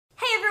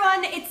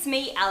everyone, it's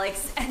me,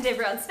 Alex, and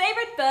everyone's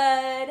favorite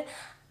bird,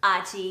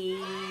 Archie.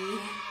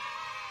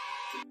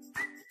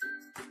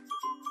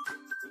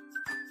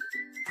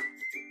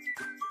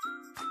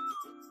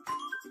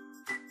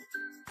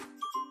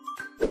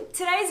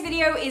 Today's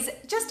video is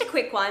just a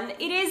quick one.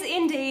 It is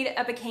indeed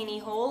a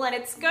bikini haul, and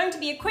it's going to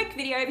be a quick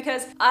video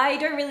because I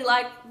don't really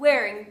like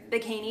wearing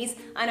bikinis.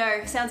 I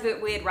know, sounds a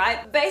bit weird,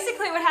 right?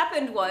 Basically what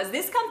happened was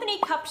this company,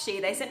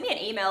 Cupshe, they sent me an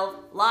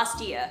email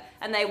last year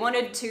and they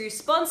wanted to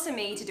sponsor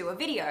me to do a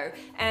video,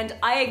 and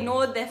I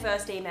ignored their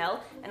first email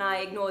and I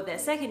ignored their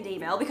second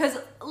email because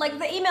like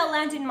the email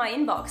landed in my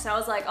inbox and I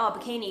was like, oh,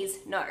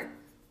 bikinis, no.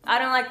 I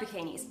don't like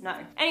bikinis, no.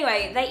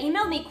 Anyway, they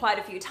emailed me quite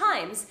a few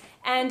times,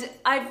 and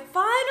I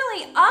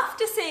finally,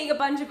 after seeing a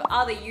bunch of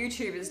other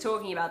YouTubers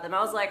talking about them, I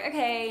was like,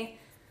 okay,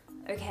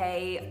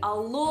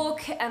 I'll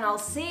look and I'll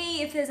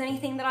see if there's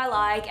anything that I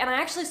like. And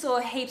I actually saw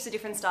heaps of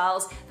different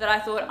styles that I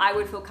thought I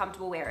would feel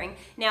comfortable wearing.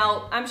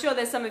 Now, I'm sure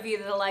there's some of you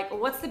that are like, well,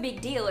 what's the big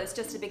deal? It's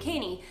just a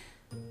bikini.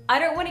 I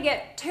don't want to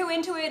get too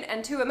into it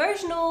and too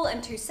emotional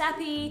and too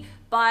sappy,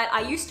 but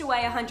I used to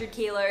weigh 100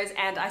 kilos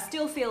and I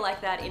still feel like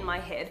that in my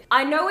head.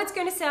 I know it's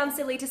going to sound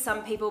silly to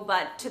some people,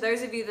 but to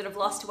those of you that have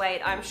lost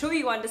weight, I'm sure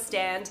you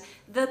understand.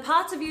 The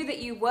parts of you that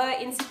you were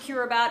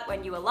insecure about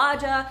when you were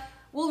larger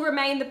will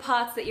remain the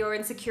parts that you're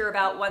insecure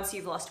about once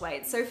you've lost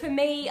weight. So for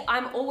me,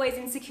 I'm always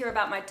insecure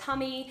about my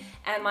tummy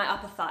and my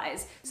upper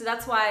thighs. So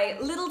that's why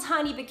little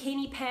tiny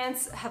bikini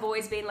pants have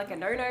always been like a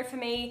no-no for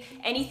me.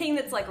 Anything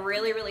that's like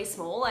really, really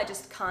small, I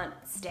just can't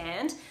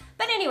stand.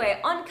 But anyway,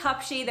 on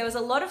Cupshe, there was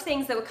a lot of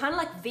things that were kind of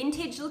like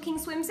vintage looking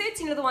swimsuits,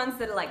 you know, the ones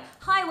that are like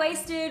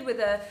high-waisted with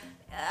a,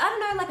 I don't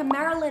know, like a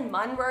Marilyn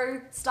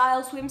Monroe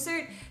style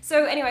swimsuit.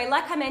 So anyway,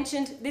 like I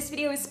mentioned, this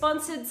video is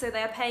sponsored, so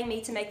they are paying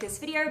me to make this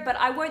video, but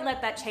I won't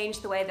let that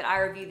change the way that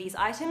I review these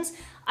items.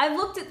 I've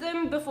looked at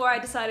them before I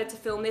decided to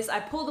film this.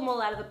 I pulled them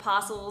all out of the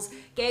parcels,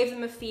 gave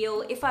them a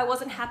feel. If I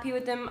wasn't happy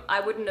with them,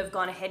 I wouldn't have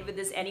gone ahead with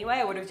this anyway.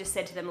 I would have just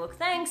said to them, look,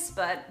 thanks,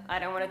 but I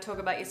don't want to talk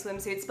about your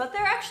swimsuits. But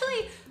they're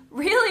actually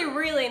really,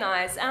 really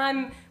nice, and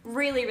I'm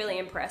really, really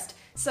impressed.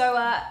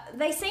 So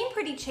they seem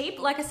pretty cheap.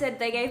 Like I said,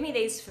 they gave me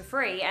these for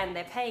free and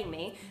they're paying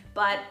me.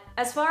 But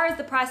as far as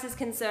the price is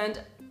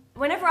concerned,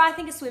 whenever I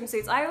think of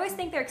swimsuits, I always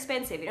think they're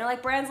expensive. You know,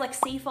 like brands like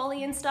Sea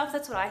Folly and stuff,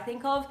 that's what I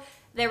think of.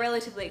 They're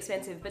relatively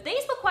expensive, but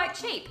these were quite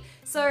cheap.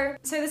 So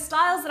the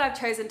styles that I've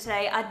chosen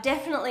today are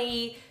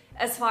definitely,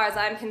 as far as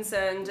I'm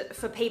concerned,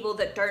 for people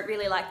that don't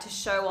really like to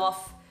show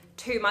off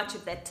too much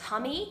of their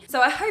tummy.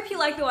 So I hope you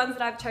like the ones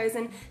that I've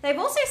chosen. They've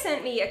also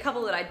sent me a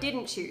couple that I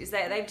didn't choose.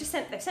 They've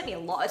sent me a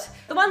lot.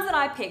 The ones that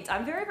I picked,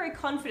 I'm very, very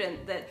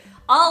confident that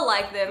I'll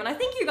like them, and I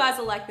think you guys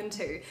will like them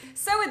too.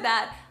 So with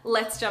that,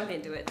 let's jump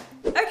into it.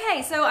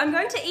 Okay, so I'm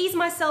going to ease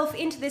myself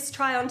into this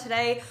try on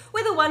today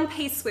with a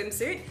one-piece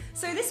swimsuit.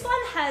 So this one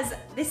has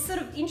this sort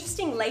of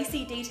interesting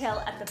lacy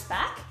detail at the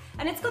back,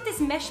 and it's got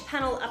this mesh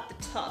panel up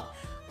the top.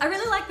 I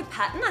really like the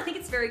pattern, I think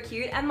it's very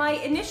cute, and my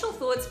initial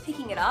thoughts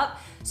picking it up.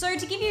 So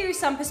to give you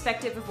some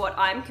perspective of what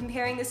I'm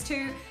comparing this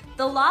to,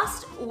 the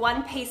last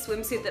one-piece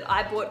swimsuit that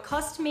I bought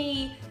cost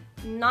me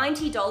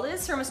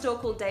 $90 from a store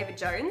called David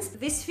Jones.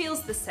 This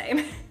feels the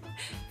same.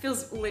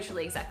 Feels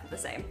literally exactly the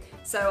same.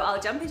 So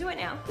I'll jump into it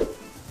now.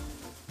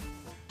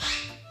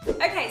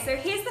 Okay, so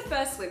here's the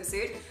first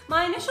swimsuit.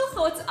 My initial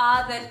thoughts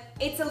are that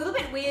it's a little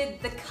bit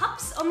weird. The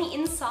cups on the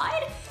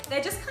inside,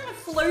 they're just kind of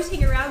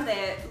floating around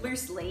there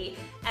loosely.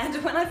 And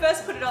when I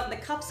first put it on, the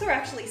cups were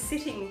actually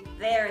sitting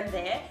there and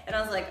there. And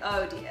I was like,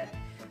 oh dear,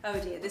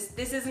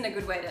 this isn't a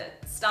good way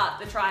to start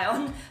the try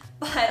on.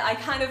 But I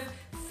kind of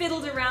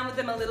fiddled around with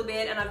them a little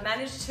bit and I've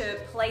managed to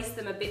place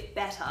them a bit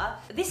better.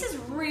 This is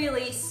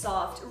really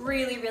soft,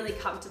 really, really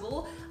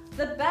comfortable.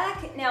 The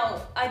back,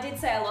 now I did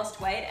say I lost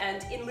weight,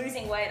 and in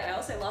losing weight I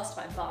also lost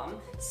my bum,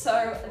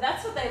 so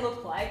that's what they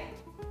look like.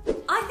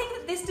 I think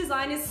that this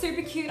design is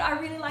super cute. I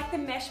really like the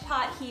mesh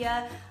part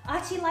here.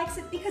 Archie likes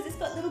it because it's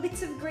got little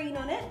bits of green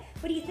on it.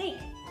 What do you think?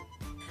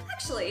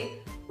 Actually,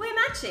 we're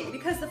matching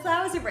because the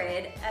flowers are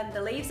red and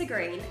the leaves are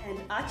green and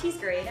Archie's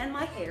green and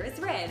my hair is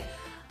red.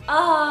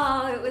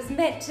 Oh, it was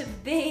meant to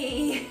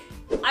be.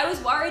 I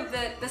was worried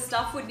that the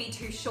stuff would be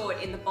too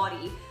short in the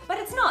body, but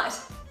it's not.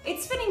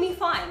 It's fitting me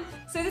fine.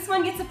 So this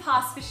one gets a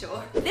pass for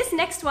sure. This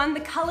next one, the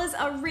colors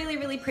are really,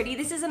 really pretty.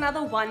 This is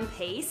another one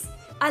piece.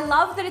 I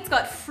love that it's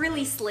got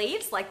frilly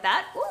sleeves like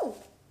that. Ooh,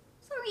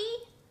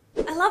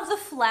 sorry. I love the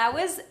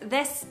flowers,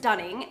 they're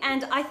stunning,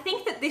 and I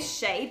think that this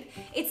shape,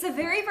 it's a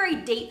very, very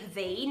deep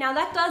V. Now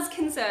that does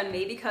concern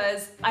me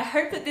because I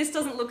hope that this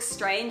doesn't look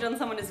strange on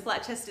someone as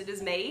flat-chested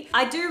as me.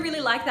 I do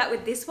really like that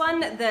with this one,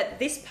 that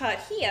this part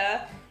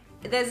here,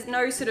 there's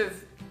no sort of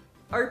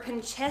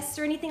open chest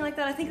or anything like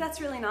that. I think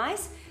that's really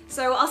nice.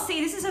 So I'll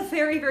see, this is a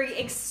very, very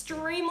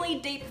extremely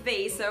deep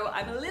V, so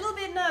I'm a little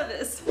bit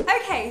nervous.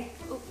 Okay,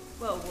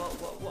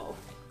 whoa.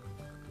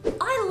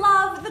 I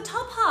love the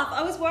top half.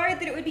 I was worried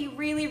that it would be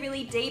really,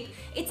 really deep.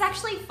 It's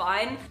actually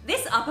fine.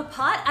 This upper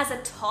part as a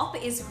top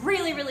is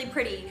really, really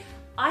pretty.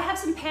 I have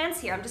some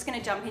pants here I'm just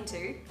gonna jump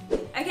into.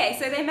 Okay,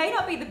 so they may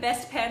not be the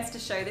best pants to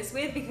show this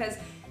with because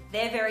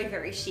they're very,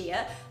 very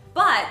sheer,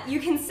 But you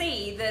can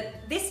see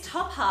that this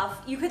top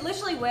half you could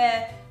literally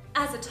wear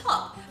as a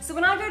top. So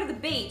when I go to the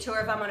beach, or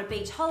if I'm on a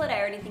beach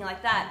holiday or anything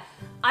like that,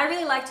 I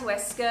really like to wear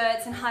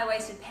skirts and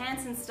high-waisted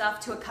pants and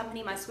stuff to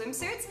accompany my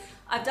swimsuits.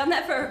 I've done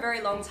that for a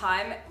very long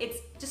time. It's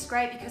just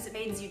great because it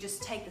means you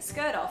just take the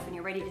skirt off and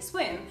you're ready to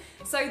swim.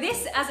 So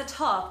this as a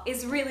top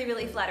is really,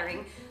 really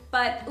flattering.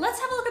 But let's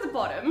have a look at the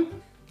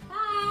bottom.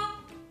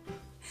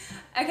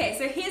 Okay,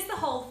 so here's the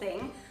whole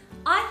thing.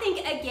 I think,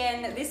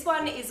 again, this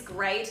one is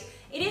great.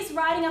 It is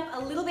riding up a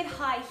little bit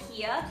high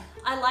here.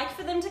 I like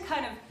for them to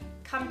kind of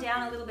come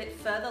down a little bit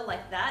further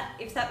like that,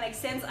 if that makes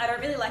sense. I don't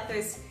really like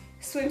those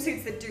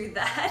swimsuits that do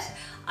that.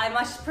 I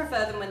much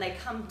prefer them when they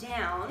come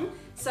down.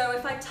 So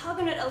if I tug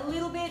on it a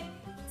little bit,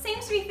 it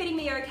seems to be fitting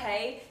me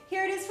okay.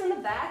 Here it is from the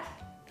back.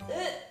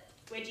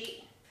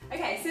 Wedgie.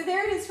 Okay, so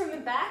there it is from the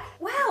back.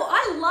 Wow,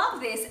 I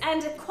love this,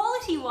 and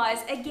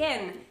quality-wise,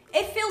 again,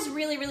 it feels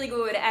really, really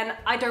good, and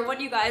I don't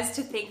want you guys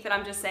to think that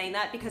I'm just saying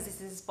that because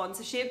this is a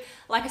sponsorship.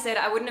 Like I said,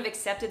 I wouldn't have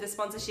accepted the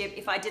sponsorship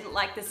if I didn't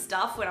like the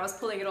stuff when I was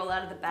pulling it all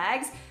out of the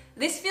bags.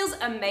 This feels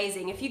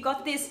amazing. If you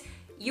got this,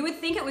 you would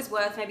think it was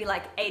worth maybe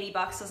like 80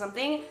 bucks or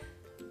something.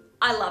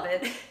 I love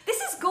it. This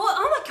is gorgeous.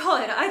 Oh my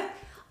God,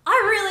 I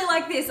really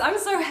like this. I'm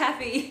so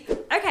happy.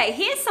 Okay,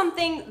 here's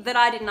something that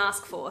I didn't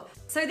ask for.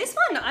 So this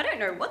one, I don't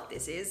know what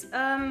this is.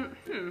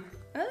 Okay.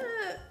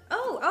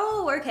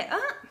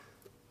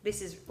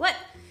 This is, what?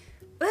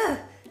 Oh,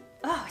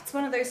 it's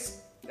one of those,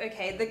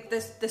 okay,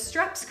 the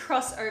straps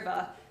cross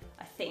over,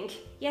 I think.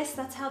 Yes,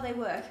 that's how they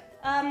work.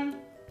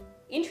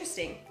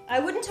 Interesting. I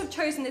wouldn't have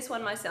chosen this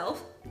one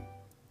myself.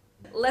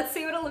 Let's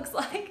see what it looks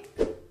like.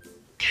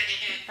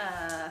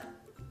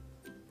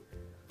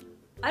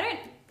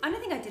 I don't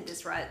think I did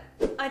this right.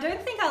 I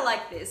don't think I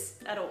like this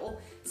at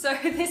all. So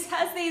this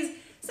has these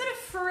sort of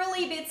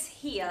frilly bits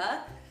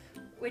here,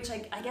 which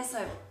I guess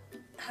I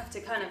have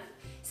to kind of...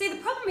 See, the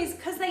problem is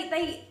because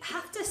they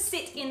have to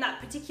sit in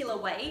that particular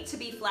way to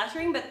be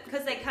flattering, but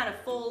because they kind of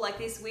fall like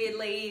this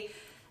weirdly,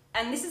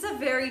 and this is a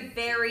very,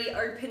 very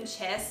open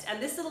chest,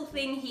 and this little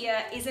thing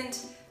here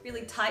isn't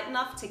really tight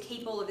enough to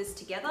keep all of this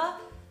together.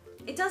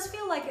 It does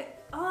feel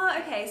like, oh,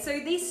 okay, so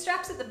these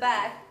straps at the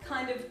back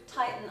kind of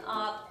tighten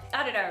up.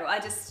 I don't know, I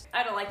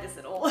don't like this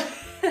at all.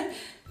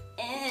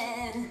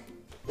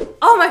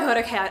 Oh my God,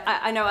 okay,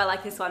 I know I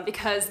like this one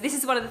because this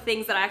is one of the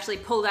things that I actually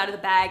pulled out of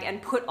the bag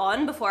and put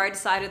on before I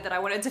decided that I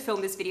wanted to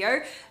film this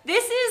video.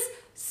 This is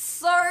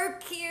so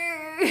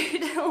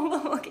cute.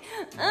 Look,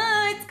 it's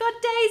got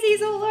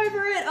daisies all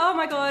over it. Oh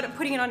my God, I'm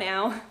putting it on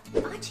now.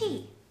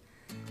 Archie.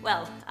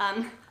 Well,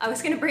 I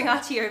was gonna bring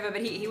Archie over,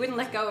 but he wouldn't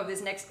let go of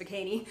his next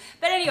bikini.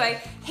 But anyway,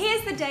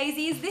 here's the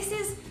daisies. This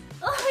is,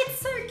 oh, it's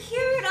so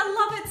cute.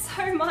 I love it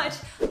so much.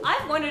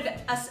 I've wanted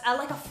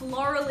like a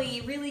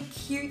florally, really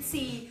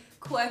cutesy,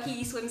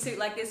 quirky swimsuit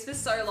like this for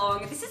so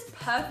long. This is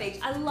perfect.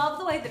 I love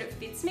the way that it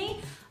fits me.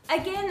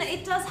 Again,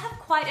 it does have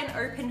quite an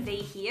open V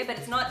here, but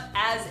it's not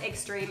as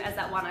extreme as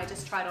that one I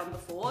just tried on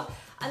before.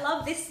 I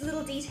love this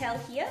little detail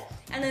here.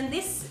 And then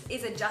this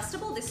is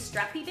adjustable, this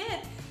strappy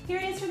bit. Here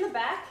it is from the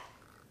back.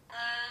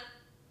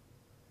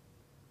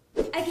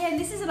 Again,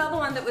 this is another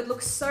one that would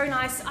look so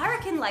nice. I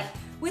reckon like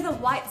with a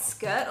white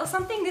skirt or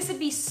something, this would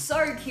be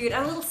so cute.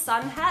 And a little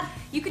sun hat.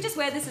 You could just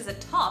wear this as a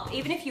top,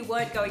 even if you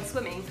weren't going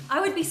swimming.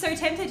 I would be so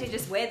tempted to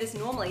just wear this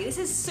normally. This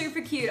is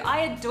super cute.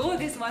 I adore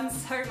this one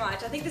so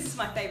much. I think this is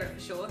my favorite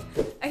for sure.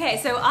 Okay,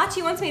 so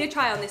Archie wants me to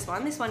try on this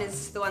one. This one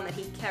is the one that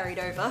he carried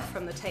over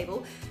from the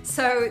table.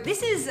 So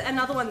this is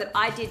another one that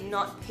I did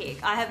not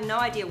pick. I have no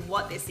idea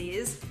what this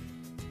is.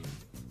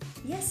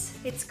 Yes,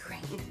 it's green.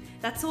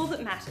 That's all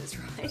that matters,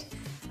 right?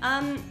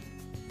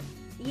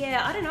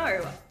 Yeah, I don't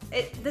know.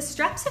 The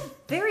straps are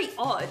very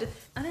odd.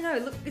 I don't know,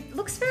 look, it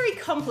looks very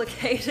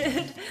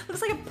complicated.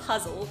 Looks like a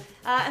puzzle.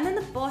 And then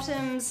the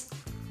bottoms,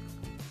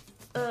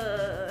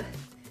 no,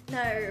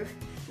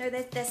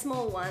 they're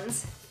small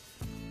ones.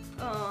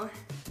 Oh,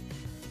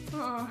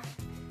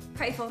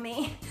 pray for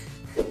me.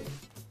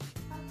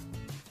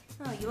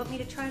 Oh, you want me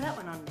to try that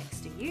one on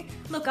next, do you?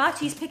 Look,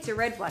 Archie's picked a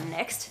red one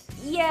next.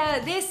 Yeah,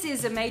 this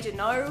is a major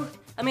no.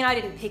 I mean, I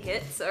didn't pick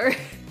it, so...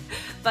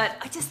 But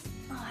I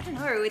don't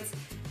know,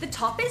 the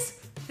top is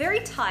very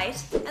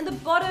tight, and the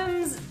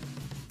bottoms,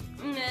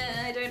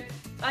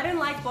 I don't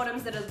like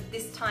bottoms that are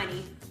this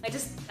tiny. I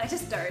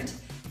just don't.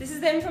 This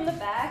is them from the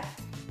back.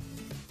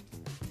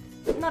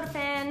 Not a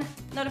fan,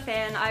 not a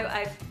fan.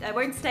 I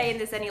won't stay in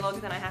this any longer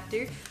than I have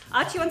to.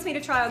 Archie wants me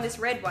to try on this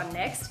red one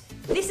next.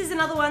 This is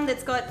another one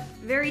that's got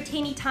very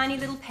teeny tiny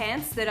little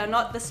pants that are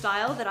not the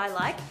style that I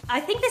like. I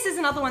think this is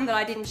another one that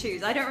I didn't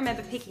choose. I don't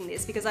remember picking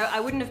this because I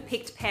wouldn't have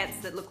picked pants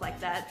that look like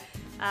that.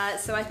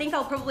 So I think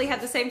I'll probably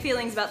have the same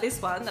feelings about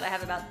this one that I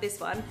have about this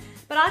one.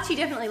 But Archie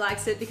definitely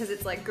likes it because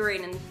it's like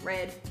green and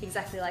red,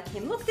 exactly like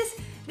him. Look, this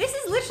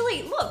is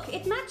literally, look,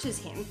 it matches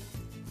him.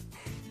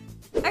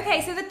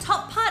 Okay, so the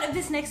top part of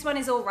this next one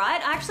is all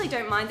right. I actually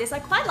don't mind this. I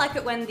quite like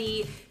it when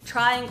the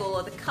triangle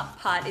or the cup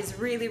part is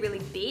really, really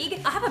big.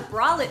 I have a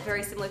bralette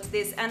very similar to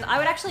this, and I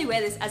would actually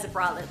wear this as a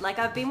bralette. Like,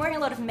 I've been wearing a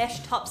lot of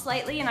mesh tops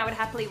lately, and I would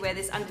happily wear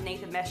this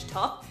underneath a mesh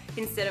top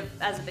instead of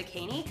as a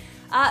bikini.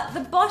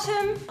 The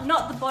bottom,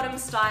 not the bottom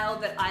style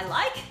that I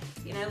like.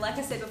 You know, like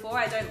I said before,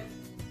 I don't,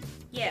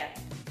 yeah,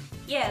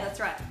 that's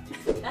right.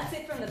 That's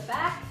it from the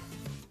back.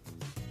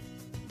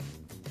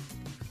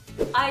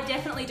 I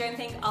definitely don't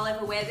think I'll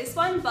ever wear this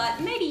one, but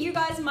maybe you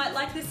guys might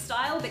like this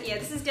style, but yeah,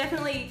 this is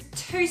definitely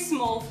too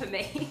small for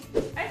me.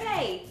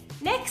 Okay,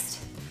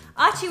 next,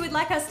 Archie would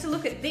like us to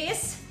look at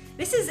this.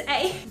 This is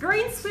a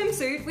green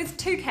swimsuit with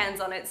toucans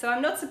on it, so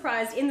I'm not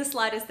surprised in the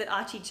slightest that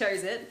Archie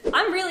chose it.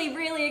 I'm really,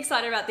 really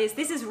excited about this.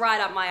 This is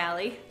right up my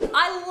alley.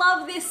 I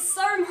love this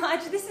so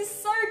much. This is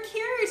so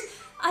cute.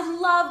 I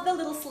love the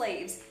little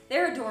sleeves.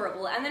 They're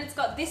adorable. And then it's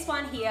got this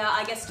one here,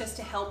 I guess just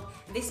to help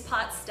this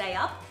part stay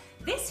up.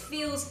 This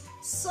feels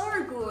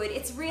so good.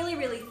 It's really,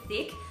 really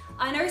thick.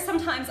 I know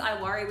sometimes I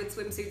worry with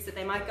swimsuits that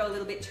they might go a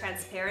little bit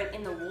transparent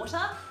in the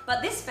water,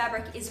 but this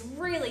fabric is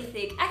really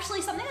thick.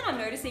 Actually, something that I'm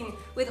noticing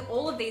with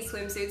all of these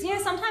swimsuits, you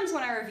know, sometimes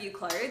when I review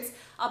clothes,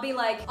 I'll be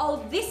like,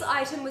 oh, this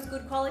item was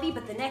good quality,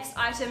 but the next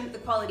item, the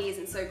quality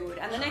isn't so good.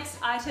 And the next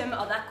item,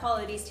 oh, that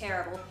quality is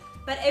terrible.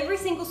 But every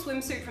single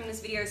swimsuit from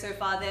this video so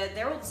far,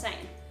 they're all the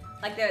same.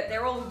 Like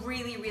they're all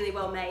really, really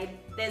well made.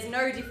 There's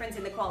no difference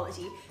in the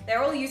quality.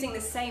 They're all using the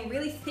same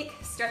really thick,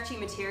 stretchy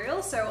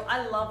material, so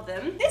I love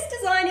them. This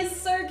design is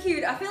so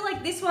cute. I feel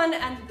like this one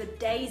and the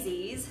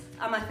daisies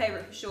are my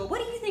favorite for sure. What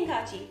do you think,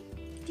 Archie?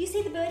 Do you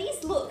see the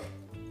birdies? Look.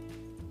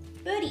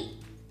 Birdie.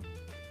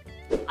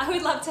 I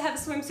would love to have a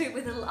swimsuit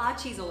with little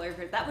Archies all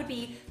over it. That would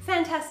be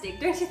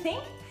fantastic, don't you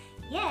think?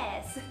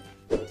 Yes.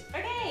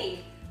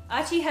 Okay.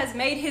 Archie has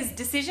made his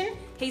decision.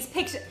 He's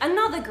picked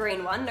another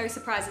green one, no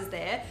surprises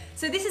there.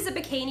 So this is a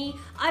bikini.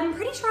 I'm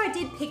pretty sure I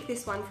did pick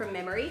this one from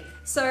memory.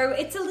 So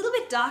it's a little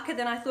bit darker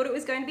than I thought it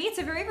was going to be. It's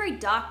a very, very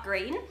dark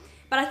green,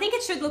 but I think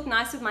it should look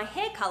nice with my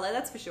hair color,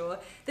 that's for sure.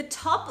 The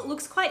top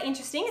looks quite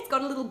interesting. It's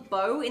got a little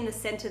bow in the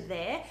center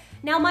there.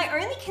 Now my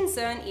only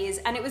concern is,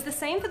 and it was the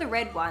same for the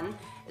red one,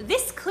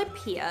 this clip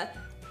here,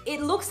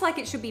 it looks like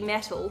it should be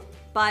metal,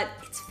 but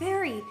it's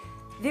very,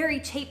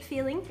 very cheap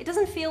feeling. It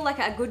doesn't feel like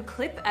a good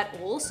clip at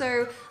all,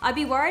 so I'd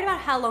be worried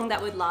about how long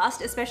that would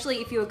last, especially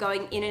if you were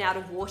going in and out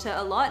of water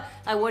a lot.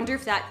 I wonder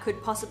if that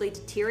could possibly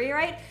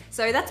deteriorate.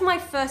 So that's my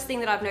first thing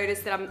that I've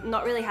noticed that I'm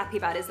not really happy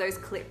about, is those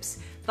clips.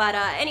 But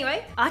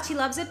anyway, Archie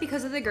loves it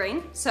because of the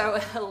green,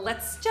 so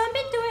let's jump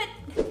into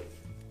it.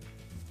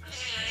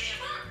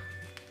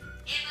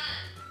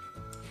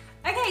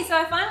 Okay, so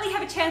I finally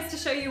have a chance to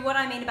show you what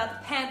I mean about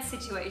the pants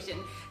situation.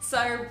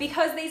 So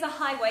because these are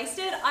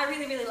high-waisted, I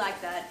really, really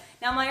like that.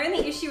 Now my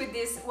only issue with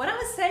this, what I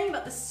was saying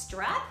about the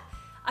strap,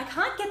 I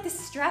can't get this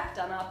strap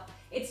done up.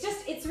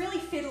 It's really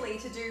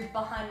fiddly to do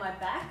behind my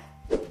back.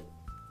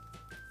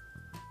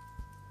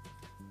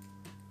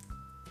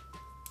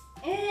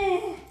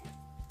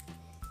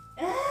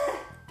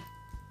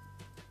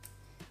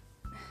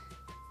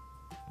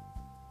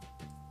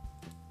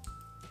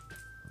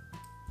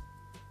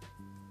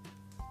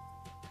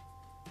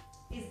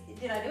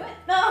 Did I do it?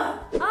 No!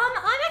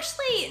 I'm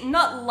actually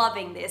not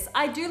loving this.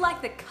 I do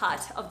like the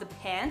cut of the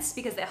pants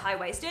because they're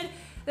high-waisted.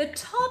 The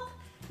top,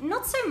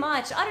 not so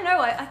much. I don't know,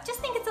 I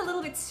just think it's a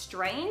little bit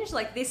strange,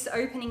 like this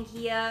opening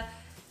here,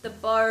 the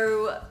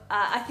bow,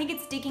 I think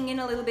it's digging in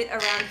a little bit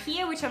around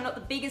here, which I'm not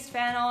the biggest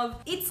fan of.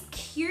 It's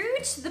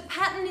cute, the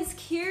pattern is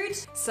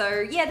cute. So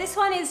yeah, this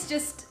one is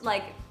just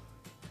like,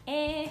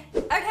 eh.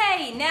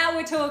 Okay, now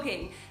we're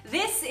talking.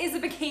 This is a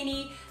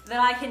bikini that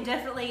I can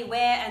definitely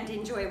wear and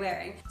enjoy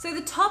wearing. So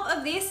the top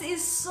of this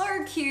is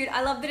so cute.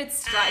 I love that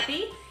it's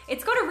stripy.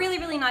 It's got a really,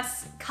 really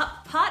nice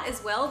cup part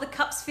as well. The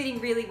cup's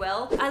fitting really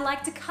well. I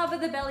like to cover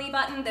the belly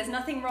button. There's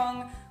nothing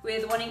wrong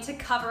with wanting to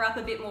cover up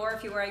a bit more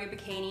if you're wearing a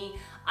bikini.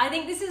 I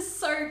think this is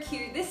so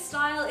cute. This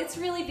style, it's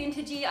really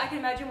vintagey. I can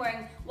imagine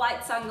wearing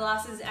white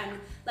sunglasses and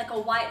like a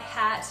white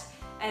hat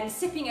and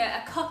sipping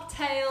a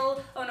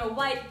cocktail on a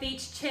white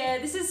beach chair.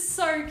 This is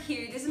so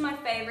cute. This is my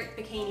favorite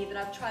bikini that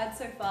I've tried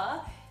so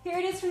far. Here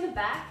it is from the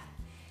back.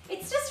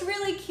 It's just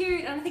really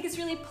cute, and I think it's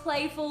really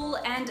playful,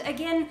 and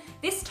again,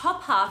 this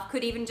top half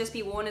could even just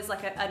be worn as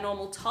like a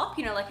normal top,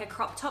 you know, like a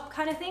crop top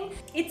kind of thing.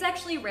 It's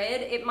actually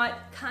red. It might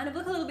kind of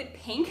look a little bit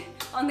pink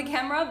on the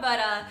camera, but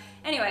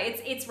anyway,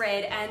 it's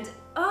red, and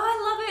oh,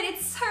 I love it.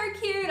 It's so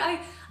cute.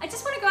 I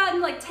just want to go out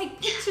and like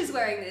take pictures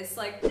wearing this,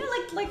 like, you know,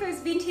 like those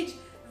vintage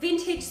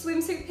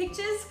swimsuit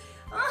pictures.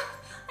 Oh,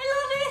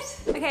 I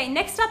love it. Okay,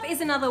 next up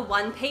is another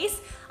one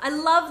piece. I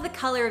love the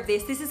color of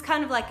this. This is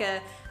kind of like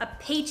a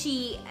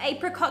peachy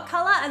apricot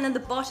color, and then the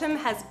bottom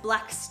has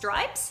black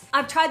stripes.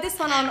 I've tried this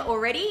one on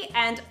already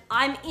and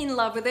I'm in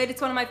love with it.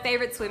 It's one of my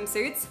favorite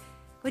swimsuits.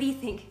 What do you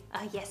think?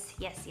 Yes,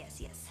 yes,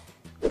 yes, yes.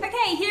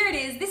 Okay, here it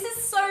is. This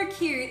is so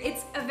cute.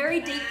 It's a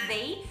very deep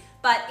V,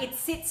 but it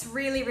sits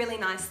really, really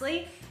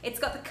nicely. It's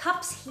got the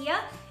cups here.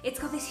 It's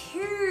got this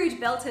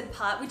huge belted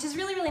part, which is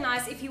really, really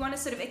nice if you want to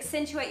sort of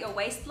accentuate your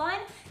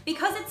waistline.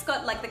 Because it's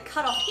got like the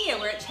cut off here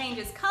where it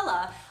changes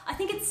color, I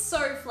think it's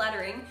so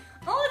flattering.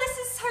 Oh, this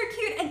is so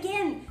cute.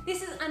 Again,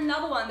 this is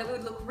another one that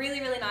would look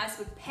really, really nice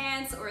with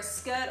pants or a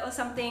skirt or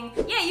something.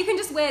 Yeah, you can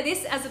just wear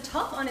this as a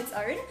top on its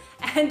own.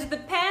 And the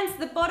pants,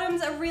 the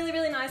bottoms are really,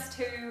 really nice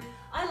too.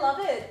 I love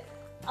it.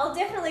 I'll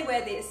definitely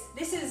wear this.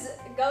 This is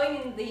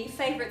going in the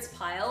favorites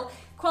pile.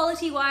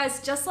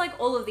 Quality-wise, just like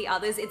all of the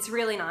others, it's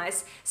really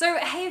nice. So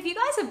hey, if you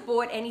guys have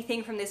bought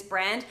anything from this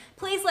brand,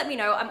 please let me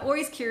know. I'm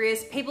always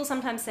curious. People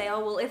sometimes say,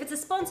 oh, well, if it's a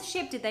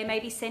sponsorship, did they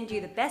maybe send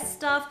you the best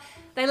stuff?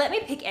 They let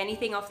me pick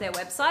anything off their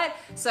website.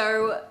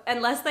 So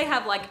unless they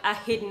have like a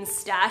hidden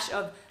stash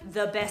of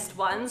the best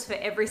ones for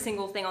every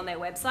single thing on their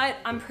website,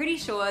 I'm pretty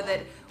sure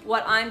that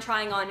what I'm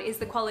trying on is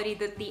the quality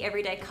that the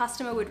everyday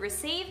customer would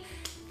receive.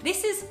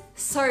 This is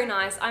so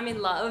nice. I'm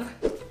in love.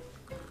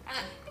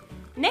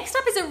 Next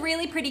up is a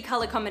really pretty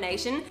color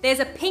combination. There's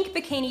a pink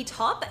bikini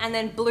top and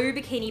then blue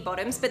bikini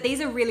bottoms, but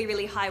these are really,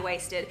 really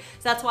high-waisted.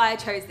 So that's why I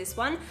chose this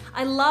one.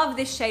 I love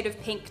this shade of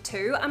pink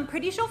too. I'm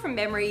pretty sure from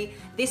memory,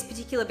 this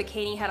particular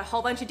bikini had a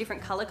whole bunch of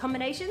different color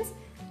combinations.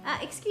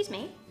 Excuse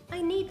me,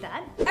 I need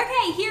that.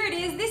 Okay, here it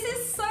is. This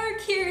is so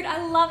cute.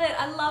 I love it.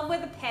 I love where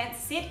the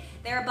pants sit.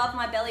 They're above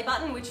my belly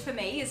button, which for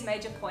me is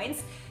major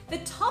points. The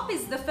top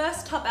is the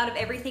first top out of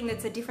everything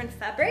that's a different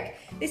fabric.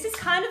 This is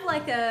kind of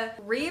like a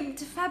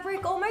ribbed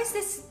fabric almost.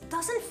 This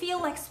doesn't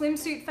feel like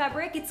swimsuit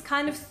fabric. It's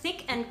kind of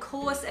thick and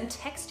coarse and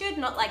textured,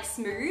 not like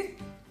smooth.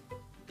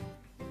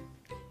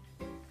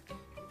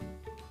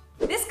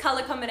 This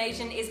color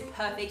combination is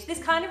perfect.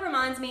 This kind of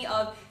reminds me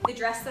of the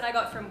dress that I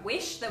got from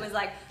Wish that was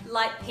like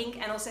light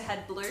pink and also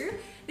had blue.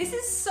 This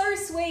is so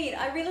sweet.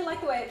 I really like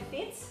the way it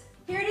fits.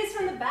 Here it is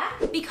from the back.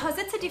 Because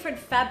it's a different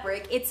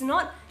fabric, it's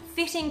not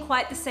fitting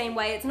quite the same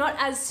way. It's not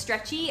as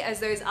stretchy as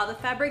those other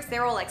fabrics.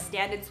 They're all like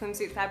standard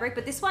swimsuit fabric,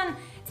 but this one,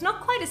 it's not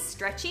quite as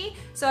stretchy.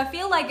 So I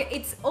feel like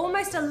it's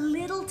almost a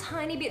little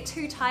tiny bit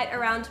too tight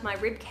around my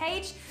rib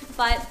cage,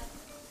 but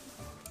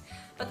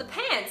the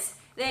pants,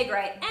 they're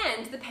great.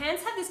 And the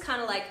pants have this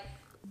kind of like,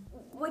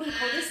 what do you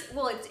call this?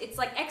 Well, it's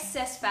like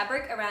excess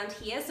fabric around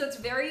here, so it's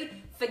very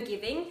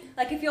forgiving.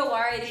 Like if you're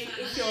worried,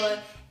 if you're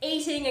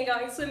eating and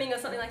going swimming or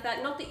something like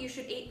that, not that you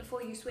should eat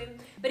before you swim,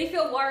 but if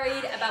you're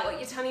worried about what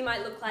your tummy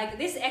might look like,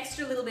 this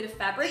extra little bit of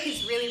fabric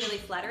is really, really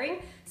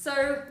flattering.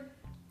 So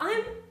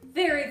I'm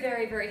very,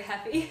 very, very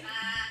happy.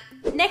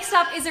 Next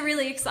up is a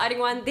really exciting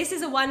one. This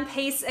is a one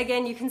piece.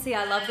 Again, you can see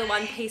I love the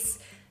one piece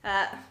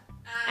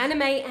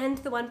anime and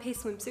the one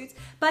piece swimsuits.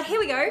 But here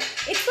we go.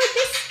 It's like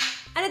this.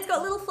 And it's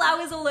got little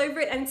flowers all over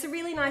it and it's a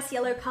really nice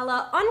yellow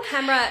color. On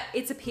camera,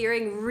 it's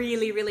appearing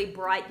really, really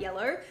bright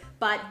yellow,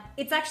 but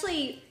it's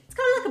actually, it's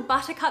kind of like a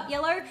buttercup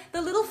yellow. The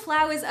little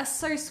flowers are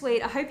so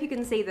sweet. I hope you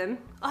can see them.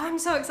 Oh, I'm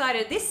so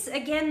excited. This,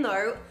 again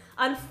though,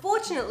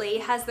 unfortunately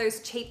has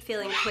those cheap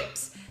feeling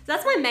clips. So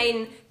that's my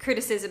main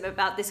criticism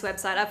about this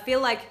website. I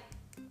feel like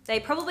they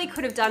probably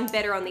could have done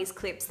better on these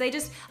clips. They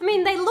just, I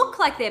mean, they look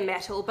like they're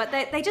metal, but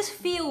they just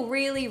feel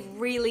really,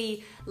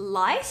 really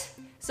light.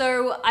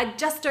 So I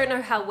just don't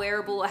know how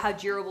wearable or how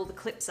durable the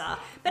clips are.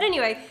 But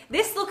anyway,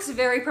 this looks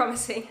very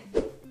promising.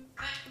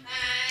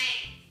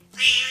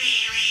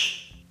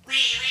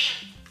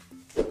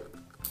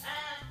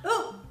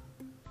 Ooh.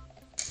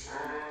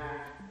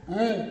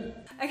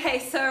 Okay,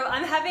 so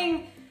I'm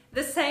having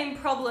the same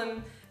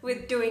problem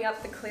with doing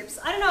up the clips.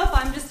 I don't know if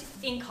I'm just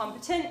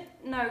incompetent.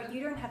 No,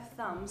 you don't have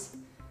thumbs.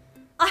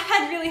 I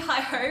had really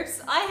high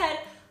hopes. I had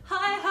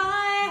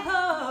high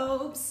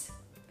hopes.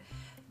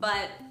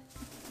 But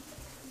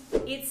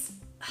it's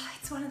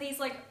one of these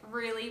like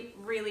really,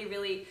 really,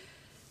 really,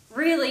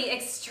 really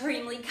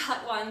extremely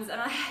cut ones and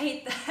I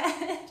hate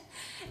that.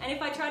 And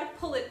if I try to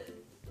pull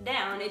it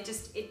down,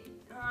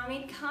 I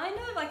mean,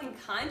 I can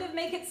kind of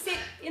make it sit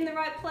in the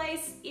right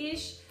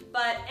place-ish.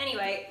 But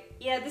anyway,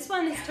 yeah, this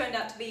one has turned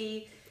out to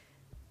be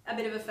a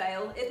bit of a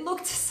fail. It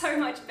looked so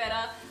much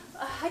better.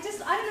 I don't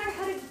know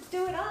how to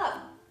do it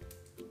up.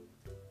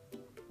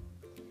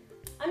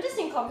 I'm just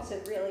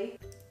incompetent, really.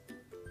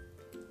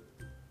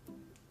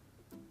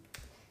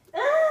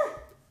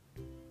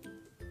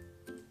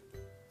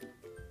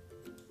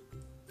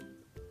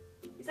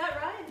 Is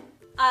that right?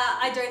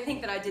 I don't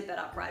think that I did that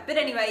up right. But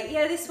anyway,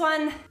 yeah, this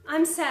one,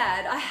 I'm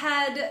sad. I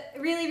had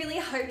really, really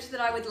hoped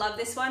that I would love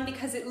this one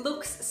because it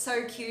looks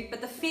so cute,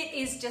 but the fit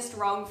is just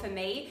wrong for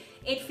me.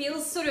 It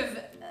feels sort of,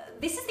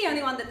 this is the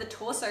only one that the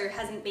torso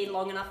hasn't been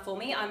long enough for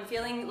me. I'm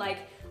feeling like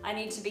I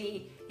need to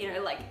be, you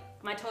know, like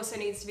my torso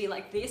needs to be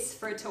like this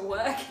for it to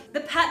work.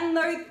 The pattern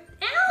though,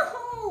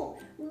 ow,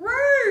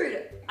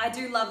 rude. I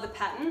do love the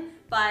pattern,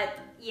 but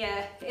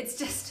yeah, it's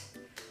just,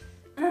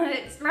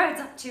 it rides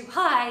up too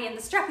high and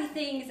the strappy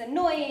thing is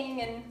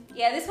annoying and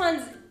yeah, this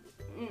one's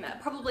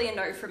probably a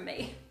no from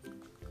me.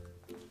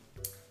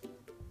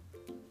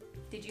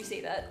 Did you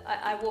see that?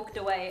 I walked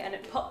away and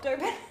it popped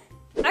open.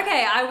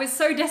 Okay, I was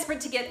so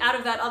desperate to get out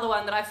of that other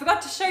one that I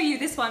forgot to show you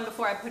this one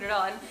before I put it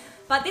on.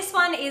 But this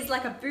one is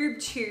like a boob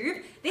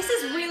tube. This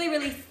is really,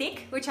 really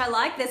thick, which I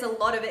like. There's a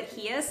lot of it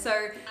here.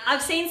 So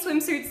I've seen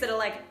swimsuits that are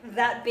like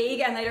that big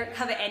and they don't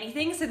cover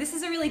anything. So this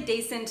is a really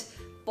decent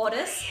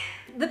bodice.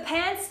 The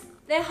pants,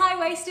 they're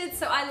high-waisted,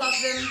 so I love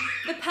them.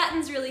 The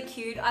pattern's really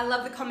cute. I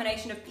love the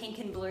combination of pink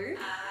and blue.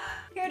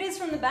 Here it is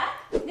from the back.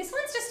 This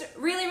one's just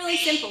really, really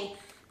simple.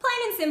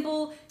 Plain and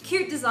simple,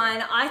 cute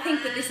design. I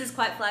think that this is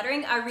quite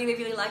flattering. I really,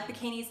 really like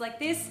bikinis like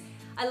this.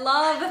 I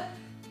love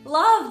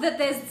love that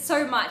there's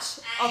so much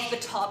of the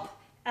top.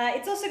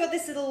 It's also got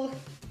this little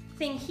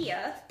thing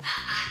here,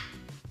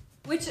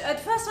 which at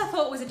first I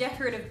thought was a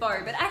decorative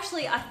bow, but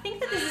actually I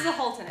think that this is a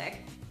halter neck.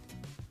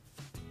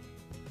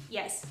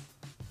 Yes.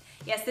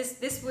 Yes,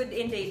 this would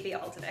indeed be a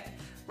halter neck.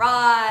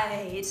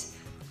 Right.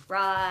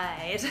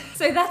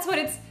 So that's what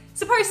it's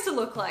supposed to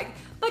look like.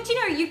 But you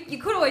know, you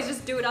could always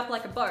just do it up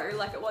like a bow,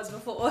 like it was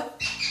before.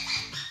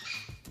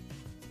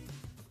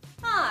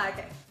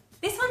 Okay.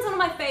 This one's one of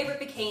my favorite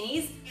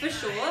bikinis, for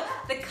sure.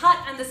 The cut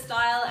and the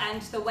style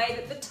and the way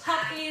that the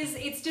top is,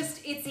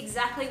 it's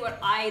exactly what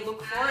I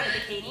look for in a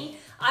bikini.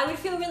 I would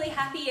feel really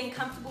happy and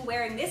comfortable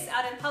wearing this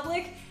out in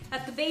public,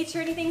 at the beach or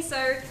anything,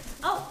 so...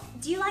 Oh,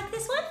 do you like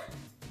this one?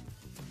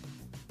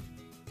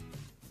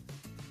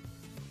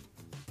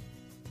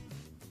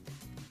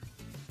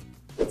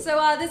 So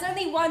there's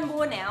only one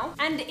more now,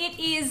 and it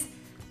is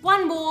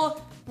one more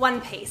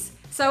one piece.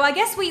 So I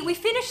guess we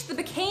finished the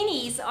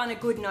bikinis on a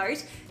good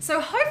note, so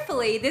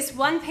hopefully this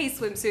one-piece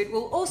swimsuit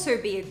will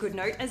also be a good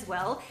note as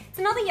well. It's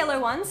another yellow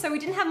one, so we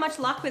didn't have much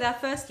luck with our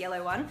first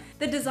yellow one.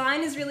 The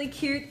design is really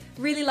cute,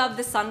 really love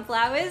the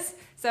sunflowers,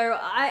 so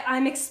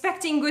I'm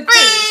expecting good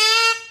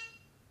things.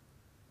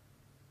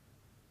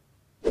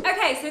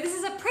 Okay, so this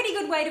is a pretty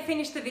good way to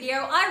finish the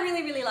video. I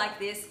really like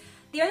this.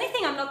 The only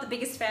thing I'm not the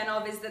biggest fan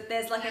of is that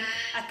there's like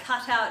a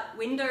cutout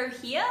window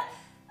here,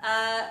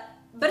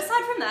 but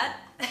aside from that,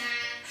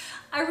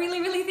 I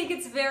really think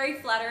it's very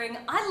flattering.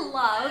 I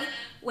love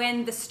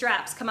when the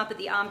straps come up at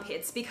the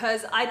armpits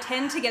because I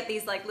tend to get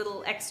these like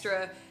little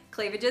extra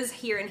cleavages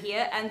here and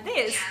here, and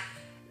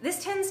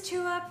this tends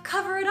to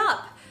cover it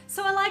up.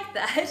 So I like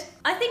that.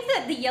 I think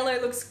that the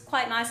yellow looks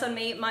quite nice on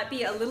me. It might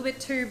be a little bit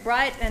too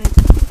bright, and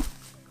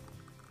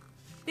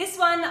this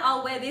one,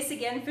 I'll wear this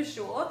again for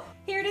sure.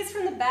 Here it is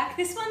from the back.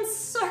 This one's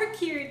so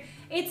cute.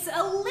 It's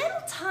a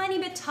little tiny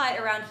bit tight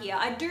around here.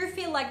 I do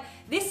feel like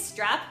this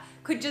strap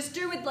could just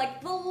do with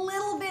like the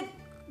little bit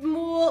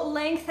more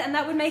length, and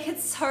that would make it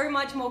so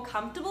much more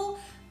comfortable.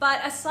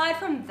 But aside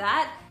from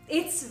that,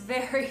 it's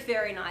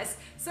very nice.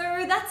 So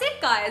that's it,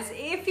 guys.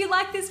 If you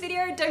like this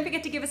video, don't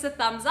forget to give us a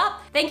thumbs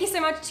up. Thank you so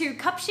much to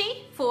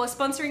Cupshe for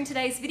sponsoring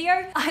today's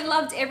video. I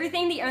loved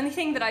everything. The only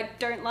thing that I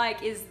don't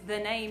like is the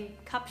name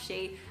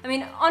Cupshe. I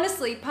mean,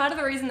 honestly, part of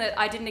the reason that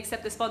I didn't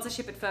accept the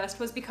sponsorship at first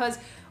was because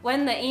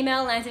when the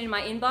email landed in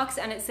my inbox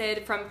and it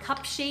said from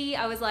Cupshe,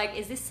 I was like,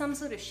 is this some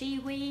sort of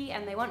she-we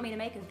and they want me to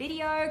make a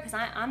video? Because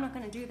I'm not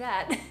gonna do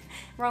that.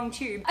 Wrong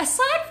tube.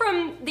 Aside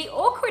from the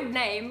awkward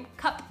name,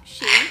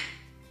 Cupshe,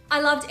 I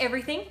loved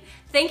everything.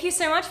 Thank you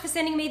so much for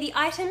sending me the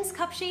items,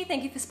 Cupshe.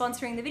 Thank you for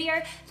sponsoring the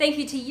video. Thank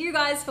you to you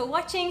guys for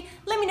watching.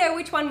 Let me know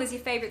which one was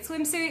your favorite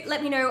swimsuit.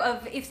 Let me know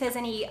of if there's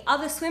any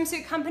other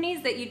swimsuit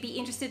companies that you'd be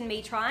interested in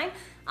me trying.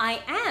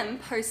 I am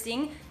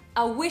posting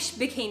a Wish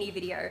bikini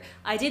video.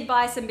 I did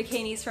buy some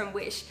bikinis from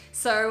Wish,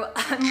 so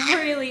I'm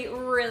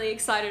really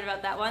excited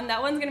about that one.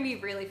 That one's gonna be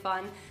really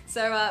fun.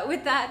 So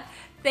with that,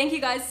 thank you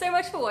guys so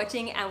much for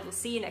watching, and we'll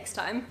see you next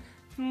time.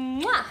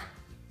 Mwah!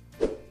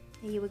 Are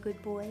you a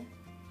good boy?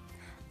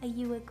 Are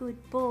you a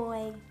good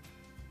boy?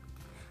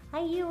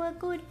 Are you a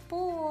good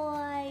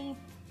boy?